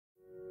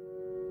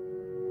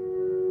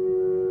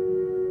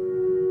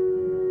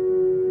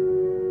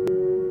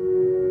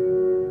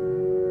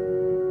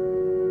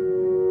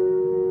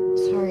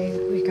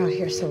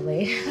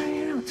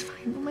sorry. I know, it's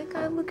fine. Oh my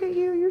God, look at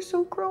you. You're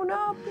so grown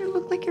up. You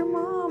look like your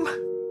mom.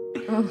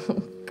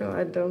 Oh,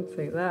 God, don't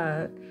say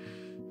that.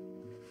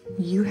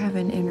 You have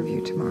an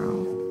interview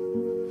tomorrow.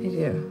 I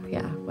do,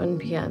 yeah, 1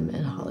 p.m.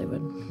 in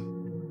Hollywood.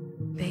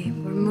 Babe,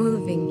 we're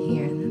moving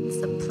here. That's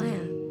the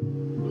plan.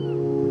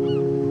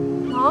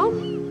 Mom?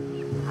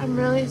 I'm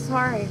really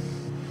sorry.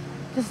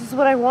 This is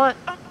what I want.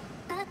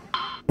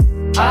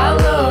 I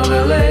love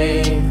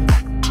LA,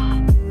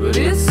 but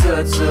it's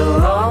such a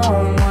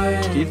long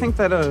way. Do you think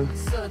that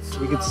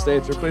we could stay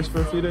at your place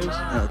for a few days?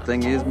 The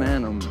thing is,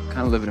 man, I'm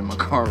kind of living in my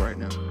car right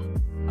now.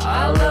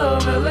 I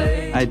love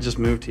LA. I just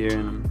moved here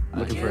and I'm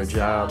looking for a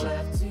job.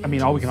 I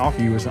mean, all we can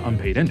offer you is an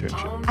unpaid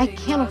internship. I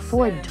can't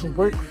afford to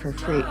work for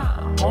free.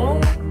 I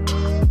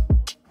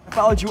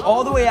followed you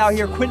all the way out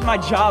here, quit my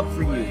job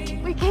for you.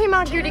 We came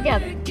out here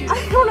together.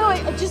 I don't know,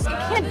 I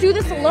can't do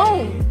this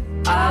alone.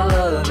 I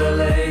love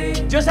LA.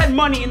 Just had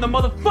money in the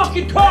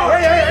motherfucking car!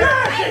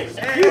 Hey!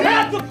 You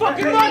have the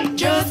fucking money!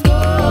 Just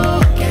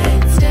go,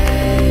 can't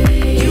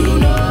stay. You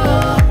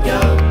know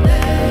your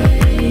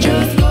place.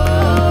 Just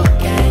go,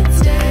 can't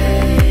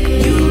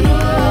stay. You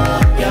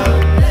know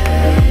your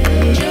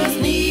place. Just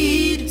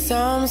need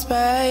some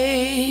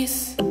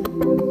space.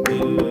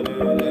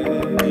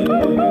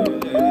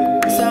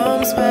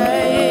 Some space.